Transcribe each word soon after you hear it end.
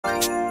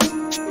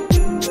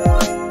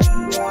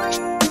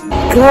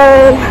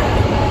Good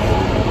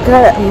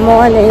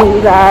morning,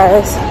 you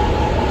guys.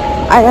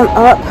 I am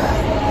up,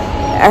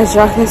 as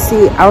y'all can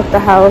see, out the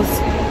house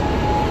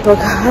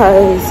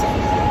because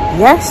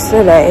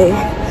yesterday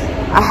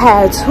I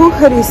had 2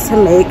 hoodies to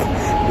make.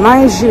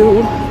 Mind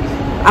you,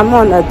 I'm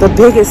on the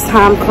biggest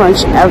time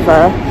crunch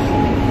ever,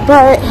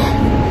 but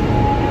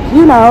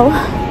you know,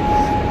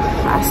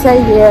 I say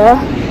yeah,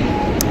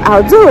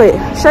 I'll do it.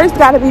 Shirts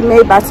gotta be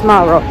made by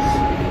tomorrow.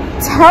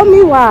 Tell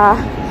me why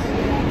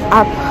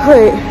I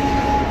put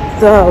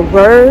the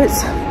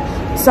words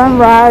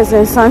sunrise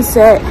and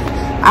sunset,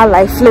 I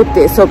like flipped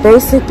it. So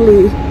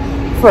basically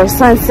for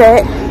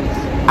sunset,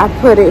 I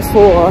put it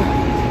for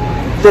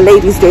the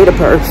lady's date of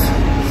birth,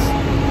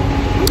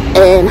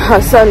 and her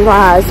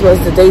sunrise was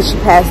the day she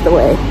passed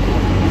away.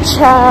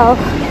 Child,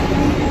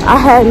 I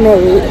had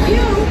made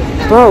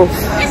both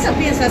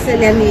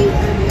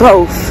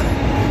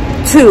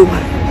 2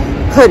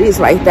 hoodies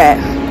like that.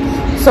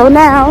 So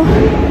now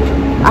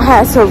I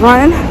had to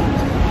run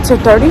to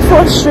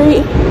 34th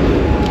Street,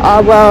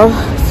 well,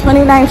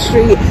 29th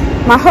Street.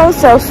 My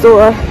wholesale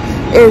store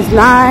is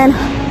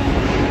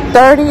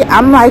 9:30.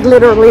 I'm like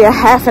literally a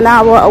half an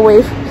hour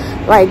away,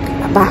 like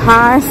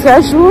behind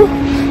schedule.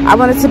 I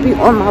wanted to be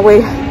on my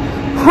way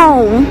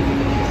home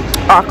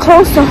or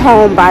close to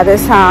home by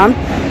this time,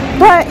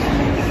 but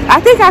I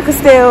think I could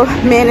still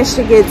manage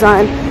to get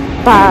done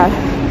by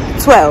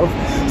 12.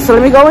 So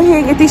let me go in here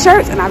and get these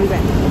shirts and I'll be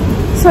back.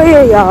 So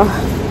yeah, y'all,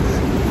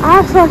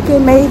 I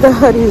fucking made the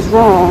hoodies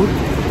wrong.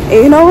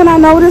 And you know when I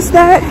noticed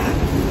that?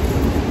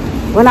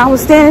 When I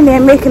was standing there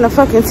making a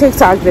fucking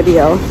TikTok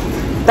video.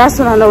 That's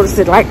when I noticed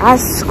it. Like, I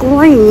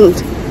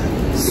screamed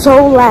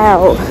so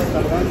loud.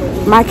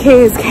 My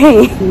kids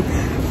came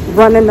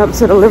running up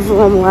to the living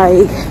room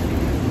like,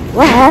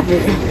 what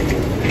happened?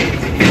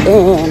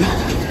 And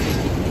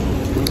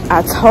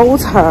I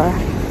told her,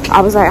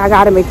 I was like, I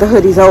gotta make the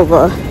hoodies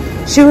over.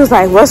 She was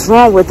like, what's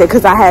wrong with it?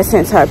 Because I had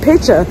sent her a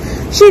picture.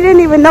 She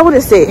didn't even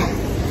notice it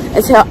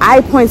until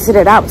I pointed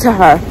it out to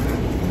her.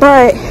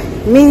 But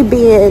me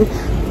being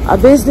a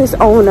business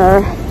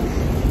owner,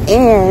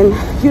 and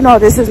you know,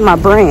 this is my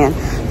brand,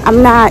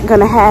 I'm not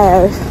gonna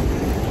have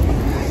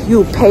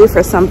you pay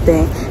for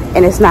something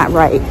and it's not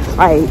right.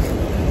 Like,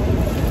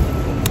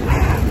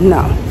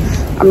 no,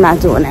 I'm not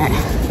doing that.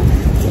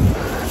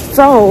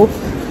 So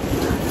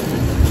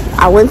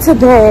I went to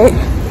bed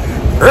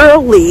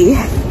early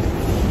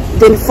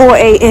than 4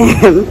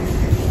 a.m.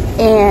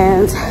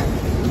 and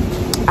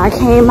I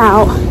came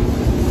out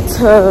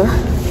to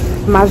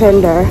my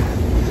vendor.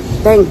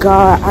 Thank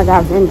God I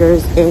got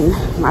vendors in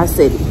my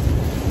city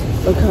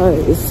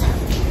because,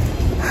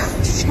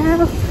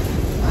 child.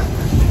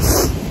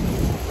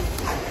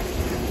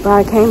 But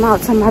I came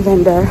out to my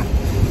vendor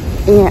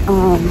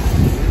and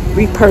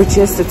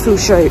repurchased the 2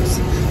 shirts,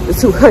 the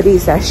 2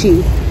 hoodies that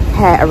she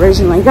had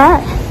originally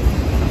got.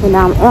 And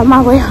now I'm on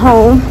my way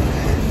home.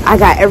 I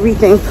got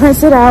everything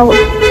printed out,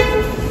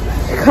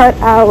 cut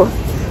out,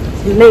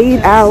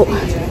 laid out,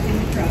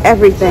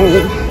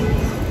 everything.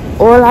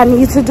 All I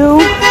need to do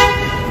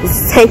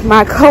is take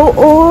my coat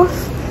off,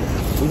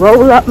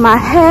 roll up my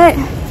hat,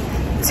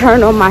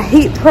 turn on my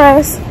heat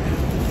press,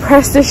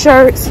 press the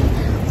shirts,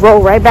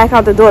 roll right back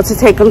out the door to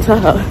take them to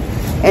her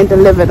and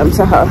deliver them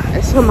to her.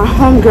 It's for my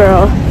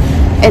homegirl,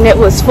 and it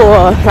was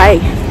for,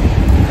 like,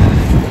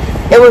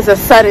 it was a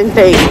sudden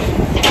thing.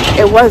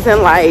 It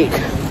wasn't like,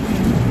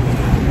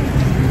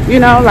 you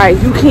know,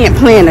 like, you can't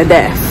plan a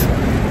death.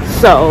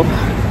 So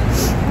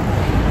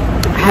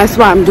that's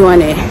why I'm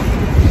doing it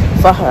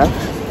for her.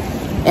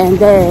 And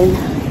then,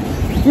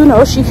 you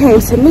know, she came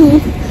to me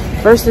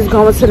versus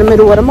going to the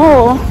middle of the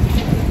mall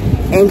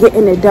and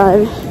getting it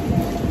done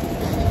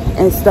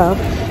and stuff.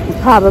 You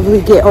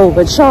probably get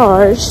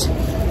overcharged.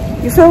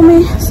 You feel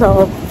me?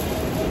 So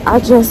I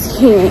just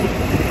can't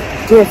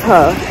give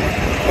her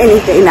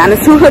anything. Now the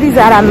 2 hoodies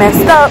that I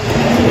messed up,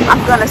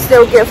 I'm gonna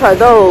still give her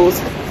those.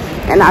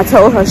 And I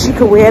told her she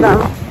could wear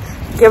them,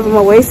 give them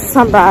away to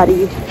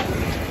somebody,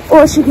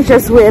 or she could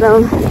just wear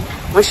them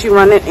when she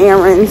running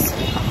errands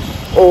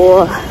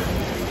or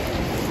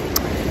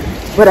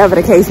whatever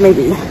the case may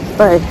be.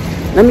 But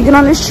let me get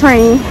on this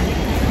train,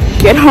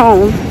 get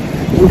home,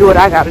 and do what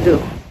I gotta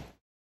do.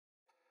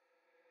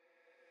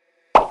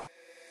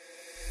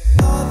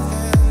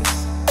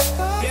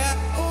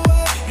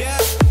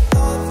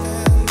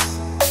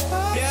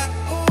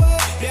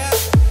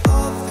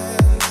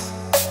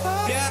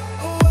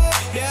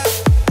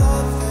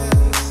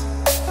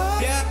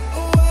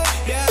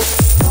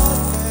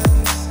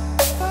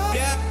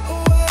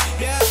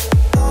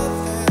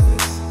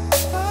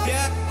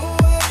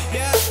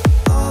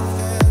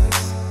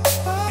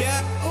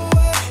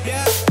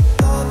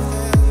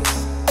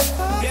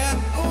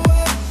 Yeah.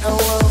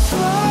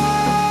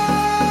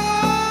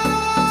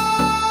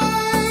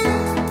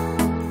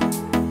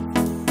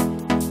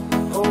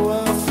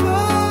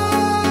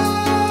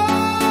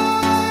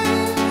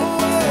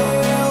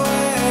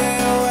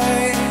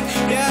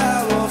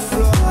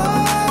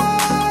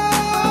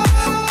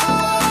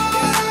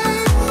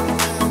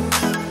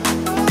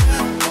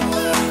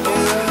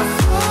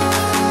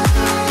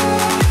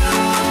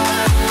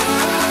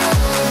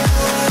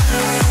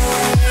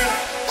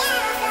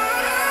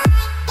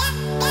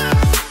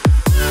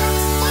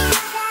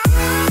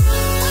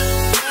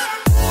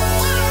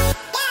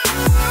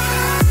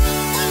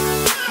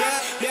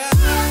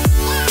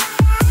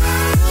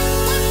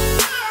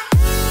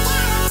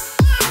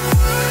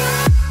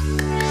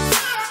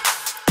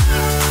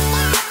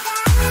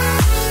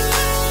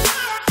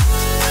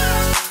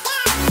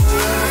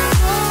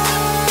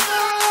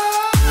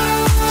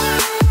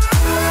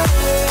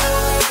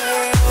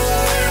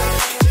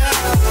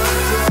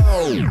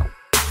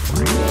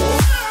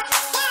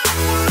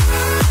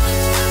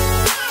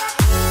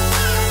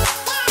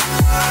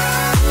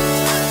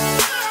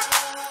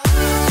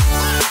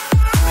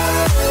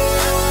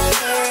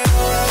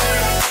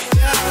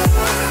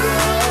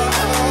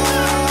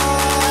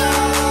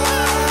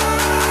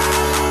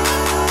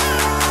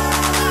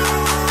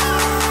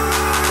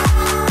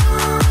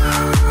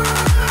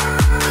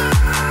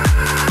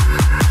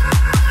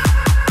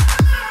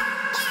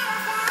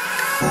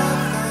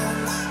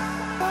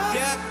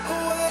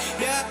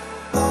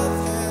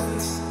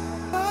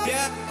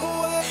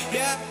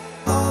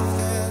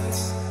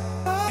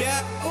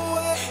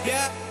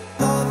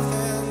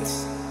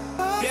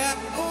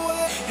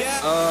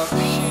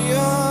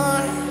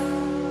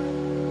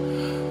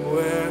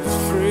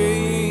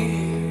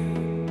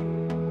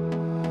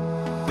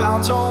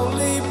 bound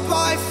only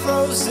by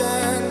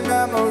frozen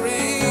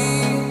memories.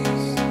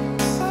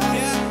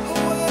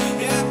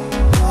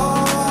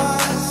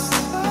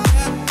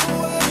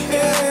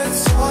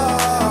 It's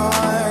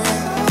time,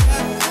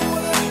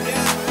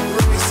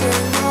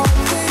 racing all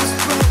these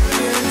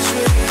broken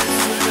dreams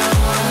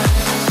tonight.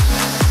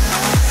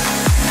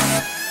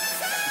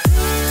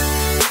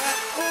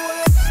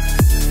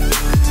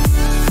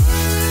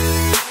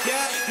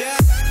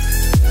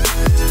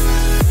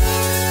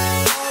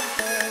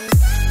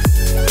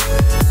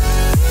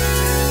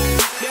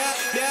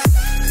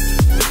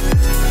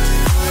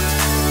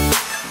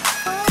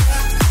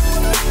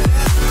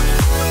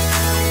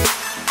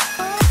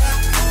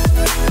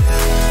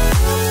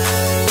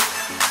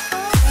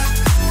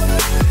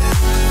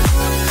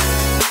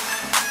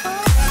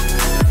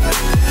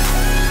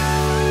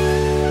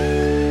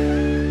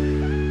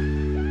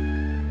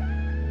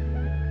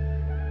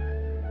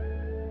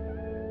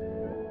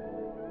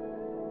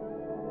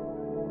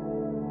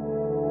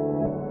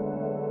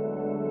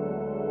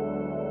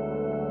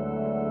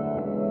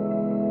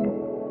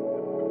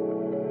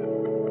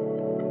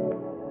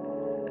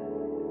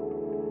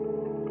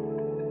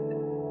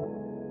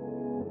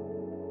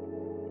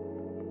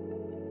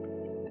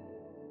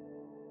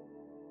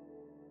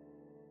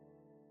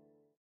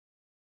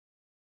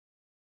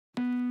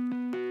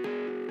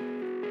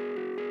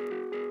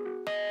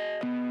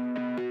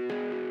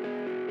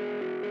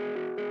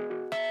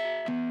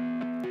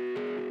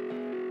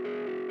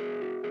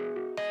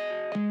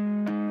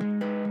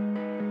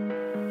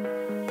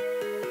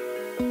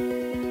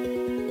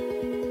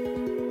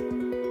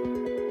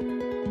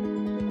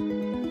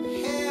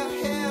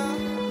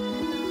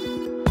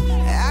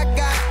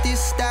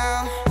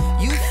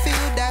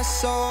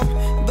 Soul,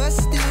 but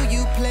still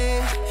you play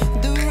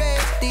the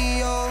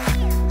radio.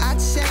 I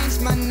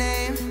changed my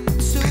name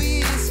 2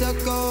 years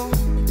ago.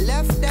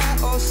 Left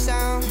that old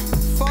sound,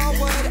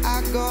 forward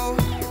I go.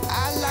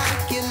 I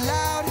like it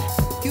loud,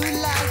 you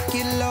like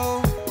it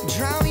low.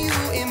 Drown you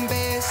in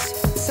bass,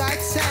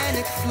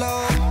 Titanic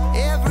flow.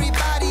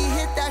 Everybody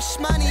hit that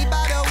shmoney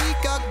about a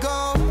week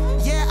ago.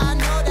 Yeah, I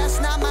know that's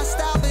not my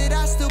style, but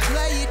I still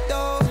play it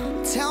though.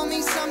 Tell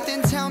me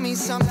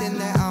something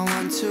that I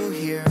want to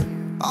hear.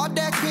 All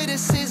that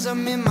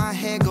criticism in my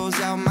head goes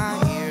out my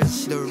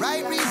ears. The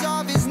right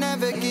resolve is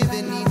never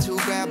given, need to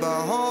grab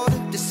a hold.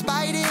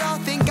 Despite it all,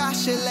 think I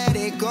should let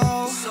it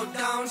go. So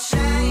don't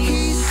change.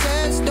 He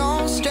says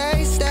don't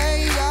stray,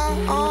 stay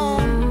your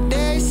own.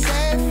 They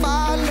say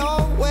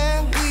follow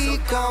where we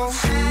go.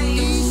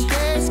 These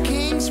days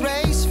kings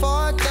race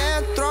for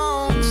their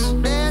thrones.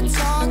 Their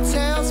tall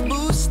tales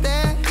boost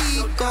their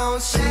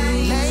egos.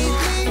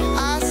 Lately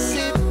I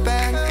sit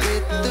back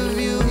with the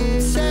view.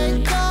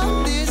 Take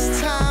all this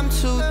time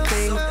to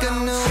think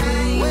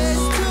anew.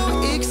 Ways to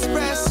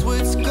express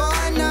what's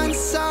going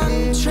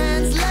unsung.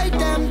 Translate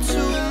them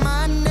to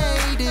my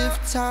native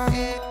tongue.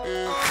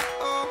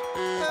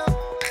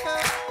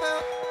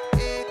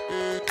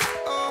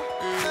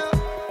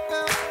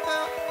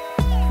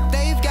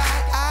 They've got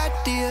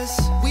ideas,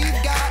 we've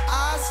got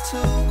ours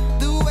too.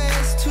 The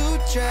ways to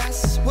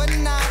dress, what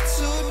not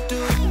to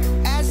do.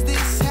 As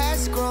this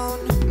has grown,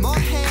 more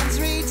hands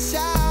reach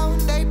out.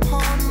 They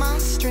pull my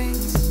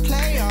strings,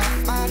 play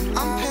off my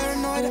I'm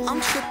paranoid,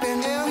 I'm tripping.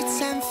 We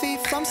 10 feet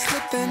from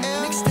slipping.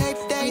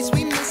 Mixtape days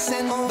we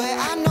missing, but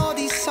I know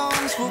these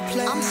songs will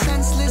play. I'm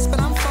senseless, but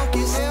I'm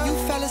focused. You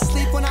fell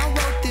asleep when I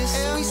wrote this.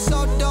 We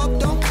so dope,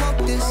 don't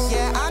quote this.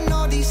 Yeah, I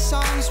know these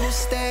songs will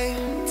stay.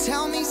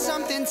 Tell me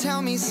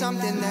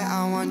something that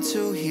I want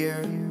to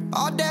hear.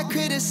 All that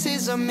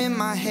criticism in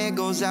my head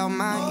goes out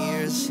my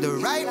ears. The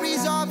right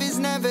resolve is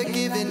never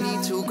given,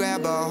 need to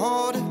grab a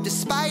hold.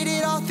 Despite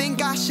it all,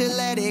 think I should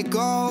let it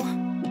go.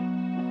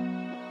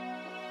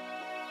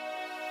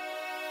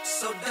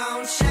 So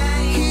don't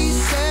change. He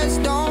says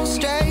don't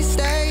stray,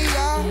 stay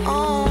your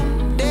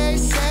own. They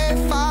say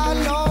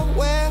follow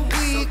where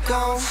we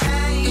go.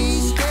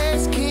 These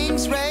days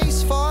kings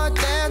race for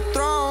their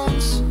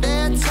thrones.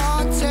 Their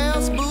tall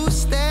tales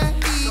boost their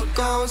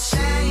egos.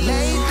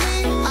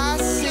 Lately I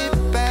sit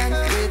back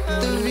with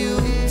the view.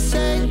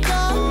 Take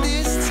all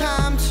this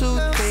time to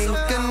think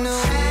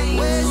anew.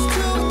 Ways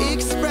to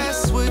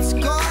express what's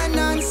going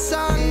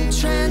unsung.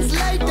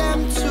 Translate them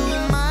to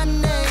my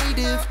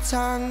native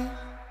tongue.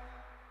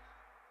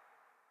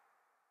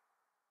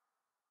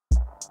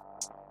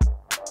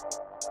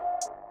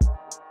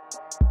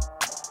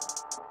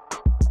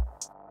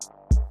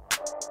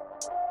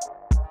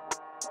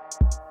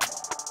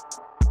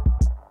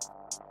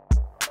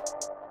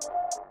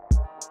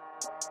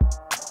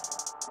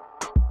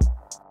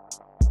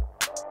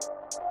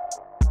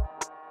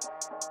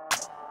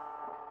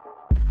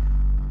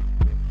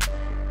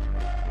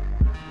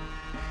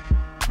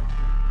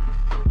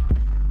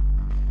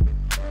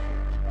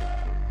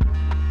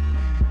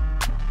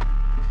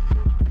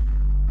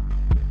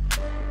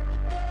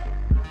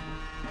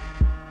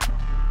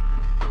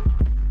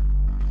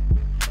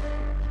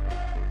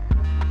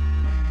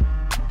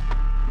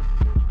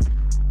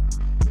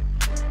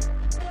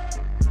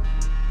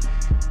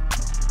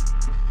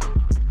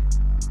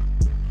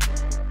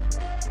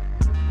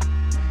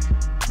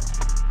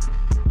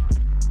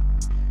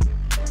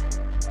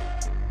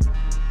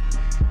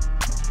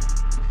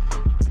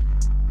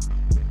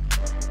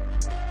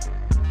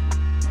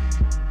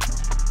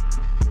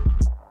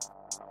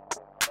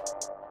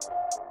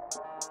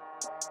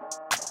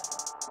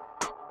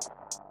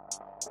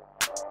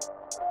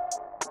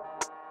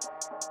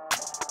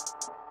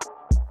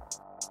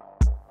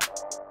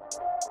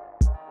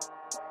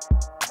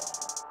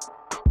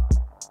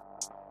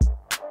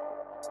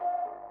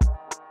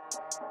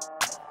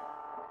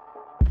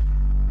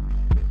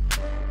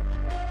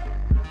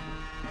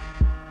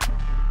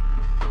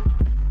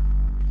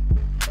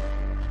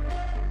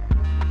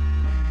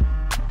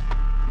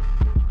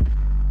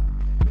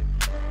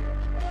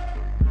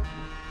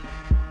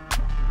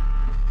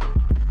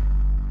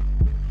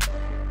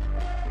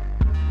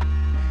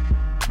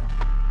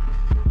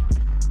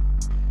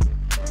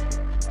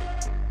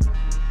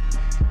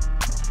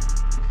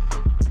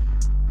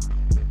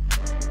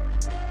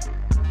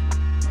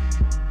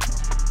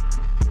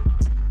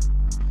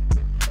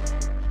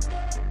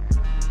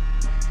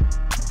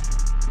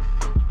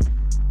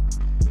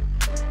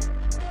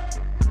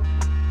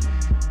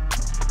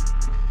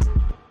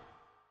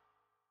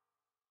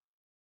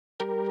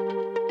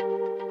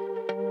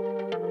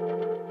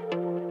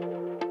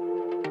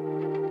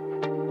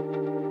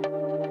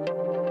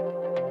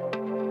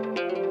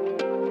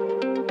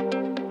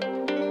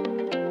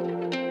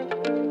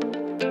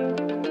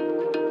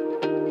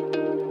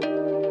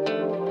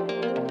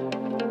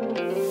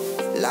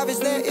 Love is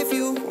there if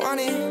you want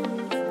it,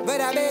 but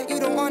I bet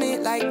you don't want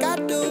it like I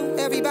do.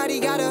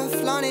 Everybody gotta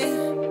flaunt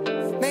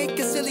it. Make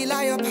a silly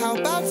lie up, how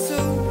about to?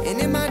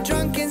 And in my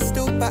drunken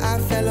stupor, I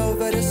fell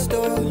over the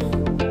store.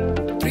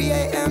 3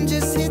 a.m.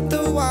 just hit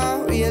the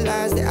wall,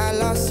 realized that I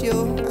lost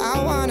you.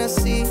 I wanna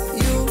see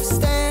you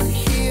stand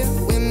here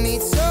with me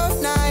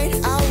tonight.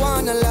 I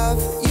wanna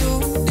love you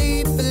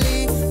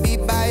deeply, be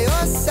by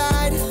your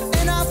side.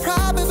 And I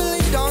probably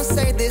don't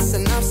say this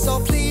enough, so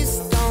please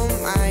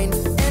don't mind.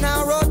 And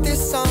I wrote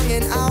this song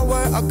an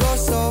hour ago,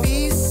 so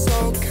be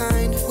so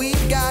kind. We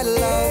got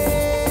love.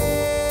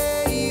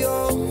 Hey,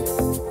 yo.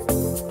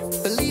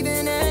 Believe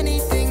in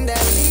anything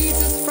that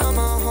leads us from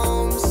our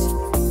homes.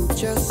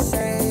 Just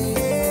say.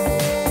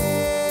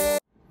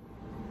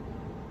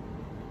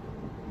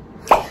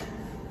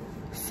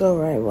 So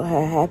right, what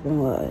had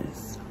happened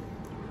was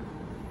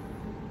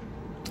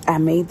I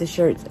made the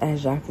shirts,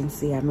 as y'all can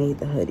see. I made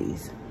the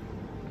hoodies.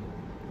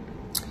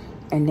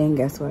 And then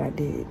guess what I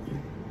did?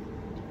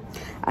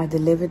 I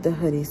delivered the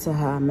hoodies to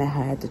her. I met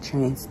her at the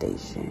train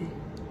station.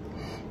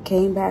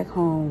 Came back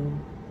home.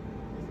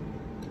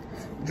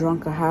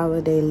 Drunk a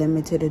holiday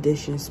limited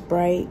edition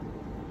Sprite.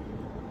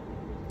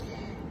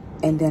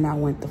 And then I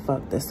went the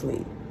fuck to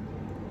sleep.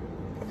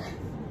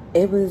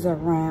 It was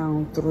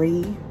around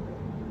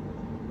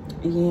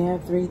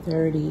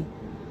 3:30.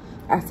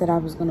 I said I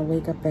was gonna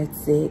wake up at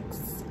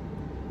 6.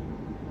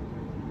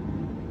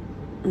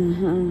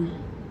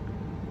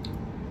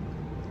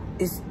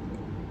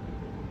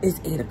 It's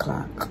 8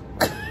 o'clock.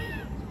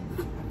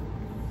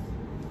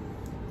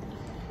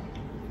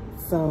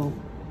 So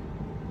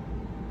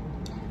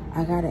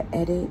I gotta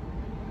edit.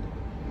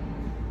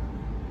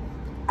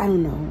 I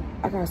don't know.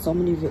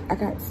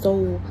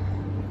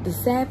 The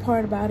sad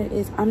part about it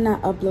is I'm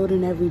not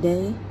uploading every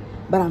day,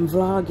 but I'm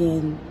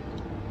vlogging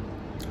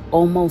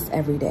almost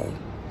every day.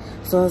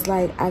 So it's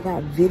like I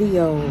got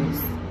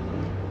videos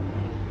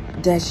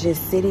that's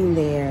just sitting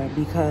there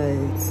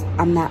because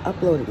I'm not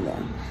uploading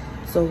them.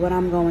 So what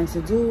I'm going to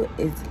do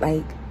is,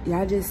 like,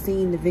 y'all just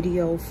seen the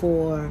video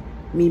for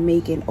me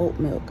making oat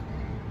milk.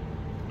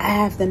 I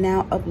have to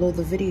now upload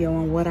the video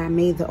on what I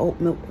made the oat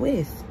milk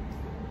with.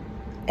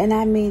 And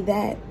I made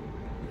that,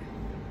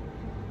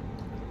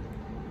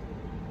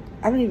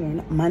 I don't even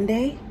know,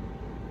 Monday?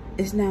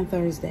 It's now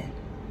Thursday.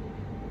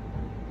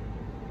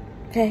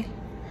 Okay?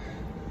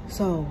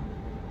 So,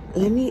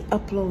 let me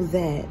upload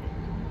that.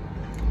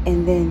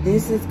 And then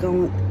this is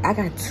going, I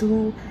got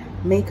 2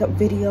 makeup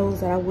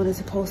videos that I wanted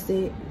to post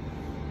it.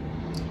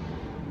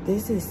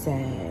 This is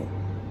sad.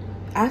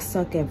 I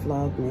suck at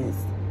Vlogmas.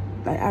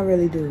 Like, I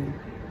really do.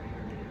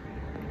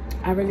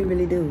 I really,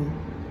 really do.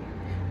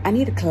 I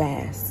need a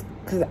class,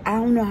 because I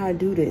don't know how to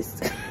do this.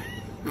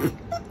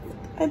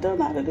 I don't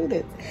know how to do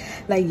this.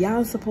 Like,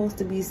 y'all supposed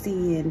to be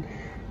seeing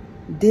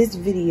this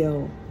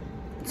video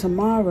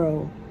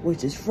tomorrow,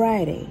 which is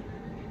Friday.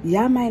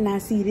 Y'all might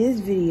not see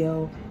this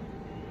video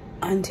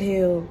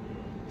until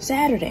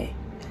Saturday.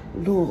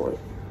 Lord.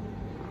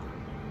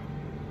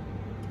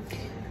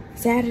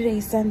 Saturday,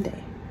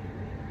 Sunday.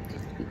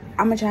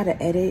 I'm gonna try to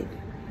edit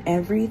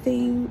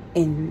everything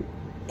and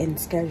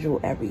schedule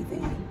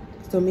everything.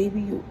 So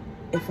maybe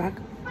if I,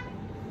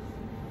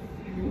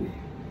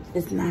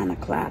 it's 9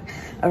 o'clock.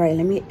 All right,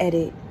 let me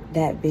edit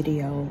that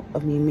video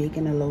of me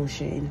making a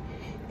lotion,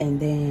 and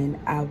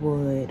then I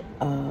would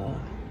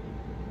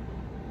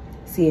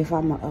see if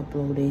I'm gonna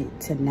upload it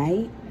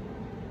tonight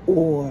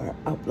or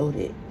upload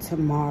it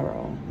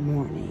tomorrow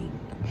morning,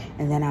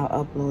 and then I'll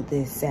upload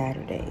this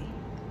Saturday.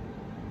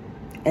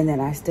 And then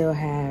I still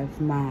have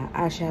my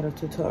eyeshadow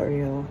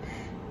tutorial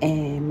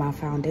and my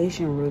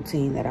foundation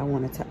routine that I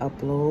wanted to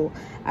upload.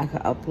 I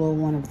could upload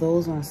one of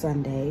those on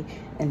Sunday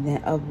and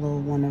then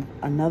upload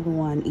another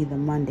one either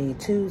Monday,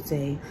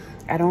 Tuesday.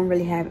 I don't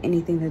really have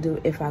anything to do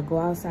if I go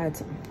outside.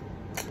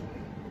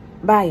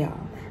 Bye, y'all.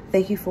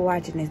 Thank you for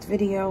watching this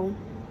video.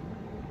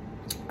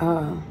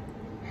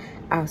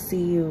 I'll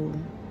see you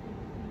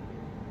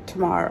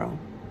tomorrow.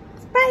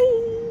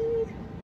 Bye.